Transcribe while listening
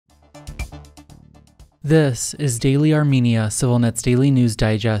This is Daily Armenia, CivilNet's daily news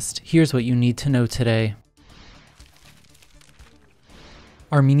digest. Here's what you need to know today.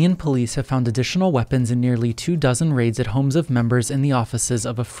 Armenian police have found additional weapons in nearly 24 raids at homes of members in the offices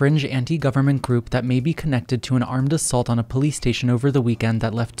of a fringe anti-government group that may be connected to an armed assault on a police station over the weekend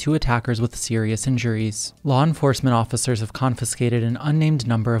that left 2 attackers with serious injuries. Law enforcement officers have confiscated an unnamed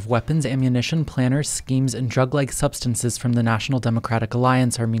number of weapons, ammunition, planners, schemes, and drug-like substances from the National Democratic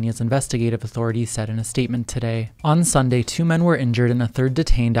Alliance, Armenia's investigative authorities said in a statement today. On Sunday, 2 men were injured and a third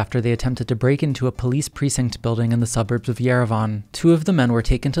detained after they attempted to break into a police precinct building in the suburbs of Yerevan. 2 of the men were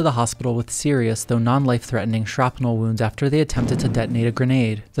taken to the hospital with serious, though non-life-threatening, shrapnel wounds after they attempted to detonate a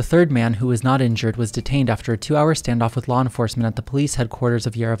grenade. The third man, who was not injured, was detained after a 2-hour standoff with law enforcement at the police headquarters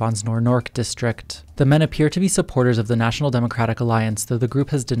of Yerevan's Nornork district. The men appear to be supporters of the National Democratic Alliance, though the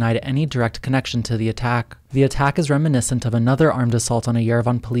group has denied any direct connection to the attack. The attack is reminiscent of another armed assault on a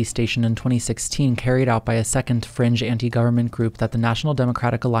Yerevan police station in 2016 carried out by a second fringe anti-government group that the National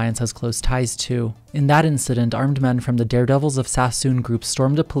Democratic Alliance has close ties to. In that incident, armed men from the Daredevils of Sassoon group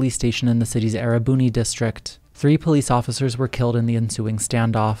stormed a police station in the city's Erebuni district. 3 police officers were killed in the ensuing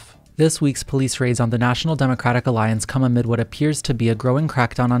standoff. This week's police raids on the National Democratic Alliance come amid what appears to be a growing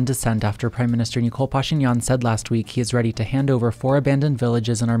crackdown on dissent after Prime Minister Nikol Pashinyan said last week he is ready to hand over 4 abandoned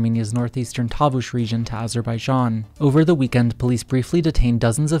villages in Armenia's northeastern Tavush region to Azerbaijan. Over the weekend, police briefly detained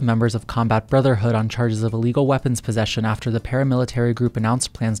dozens of members of Combat Brotherhood on charges of illegal weapons possession after the paramilitary group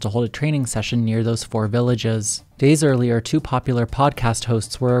announced plans to hold a training session near those 4 villages. Days earlier, 2 popular podcast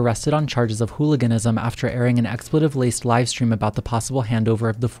hosts were arrested on charges of hooliganism after airing an expletive-laced livestream about the possible handover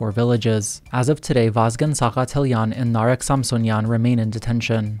of the 4 villages. As of today, Vazgen Sakatelyan and Narek Samsonyan remain in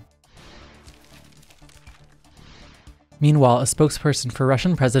detention. Meanwhile, a spokesperson for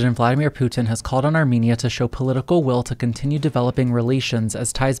Russian President Vladimir Putin has called on Armenia to show political will to continue developing relations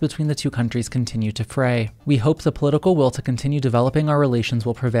as ties between the 2 countries continue to fray. "We hope the political will to continue developing our relations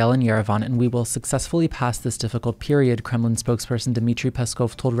will prevail in Yerevan and we will successfully pass this difficult period," Kremlin spokesperson Dmitry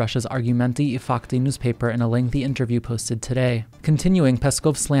Peskov told Russia's Argumenty Ifakty newspaper in a lengthy interview posted today. Continuing,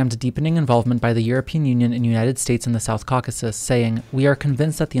 Peskov slammed deepening involvement by the European Union and United States in the South Caucasus, saying, "We are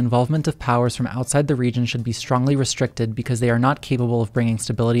convinced that the involvement of powers from outside the region should be strongly restricted because they are not capable of bringing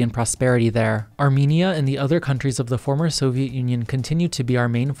stability and prosperity there. Armenia and the other countries of the former Soviet Union continue to be our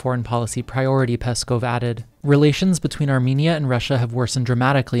main foreign policy priority," Peskov added. Relations between Armenia and Russia have worsened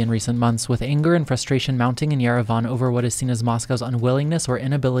dramatically in recent months, with anger and frustration mounting in Yerevan over what is seen as Moscow's unwillingness or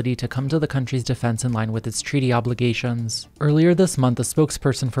inability to come to the country's defense in line with its treaty obligations. Earlier this month, a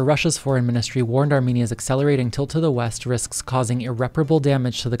spokesperson for Russia's foreign ministry warned Armenia's accelerating tilt to the west risks causing irreparable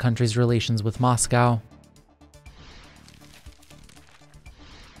damage to the country's relations with Moscow.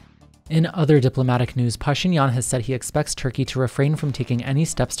 In other diplomatic news, Pashinyan has said he expects Turkey to refrain from taking any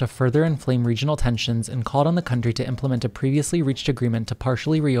steps to further inflame regional tensions and called on the country to implement a previously reached agreement to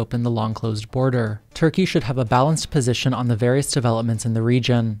partially reopen the long-closed border. Turkey should have a balanced position on the various developments in the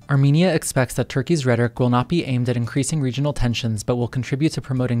region. Armenia expects that Turkey's rhetoric will not be aimed at increasing regional tensions, but will contribute to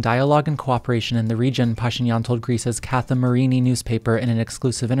promoting dialogue and cooperation in the region, Pashinyan told Greece's Katha Marini newspaper in an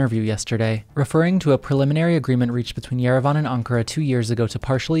exclusive interview yesterday. Referring to a preliminary agreement reached between Yerevan and Ankara 2 years ago to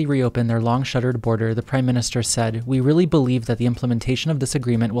partially reopen their long-shuttered border, the Prime Minister said, "We really believe that the implementation of this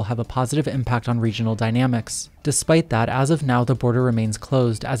agreement will have a positive impact on regional dynamics." Despite that, as of now, the border remains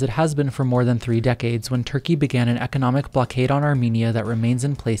closed, as it has been for more than 3 decades, when Turkey began an economic blockade on Armenia that remains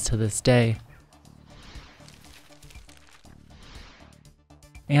in place to this day.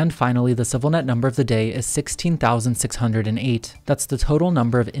 And finally, the CivilNet number of the day is 16,608. That's the total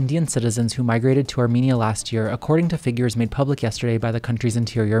number of Indian citizens who migrated to Armenia last year, according to figures made public yesterday by the country's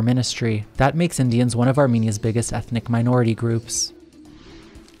Interior Ministry. That makes Indians one of Armenia's biggest ethnic minority groups.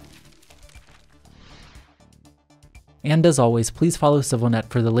 And as always, please follow CivilNet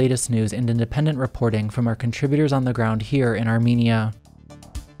for the latest news and independent reporting from our contributors on the ground here in Armenia.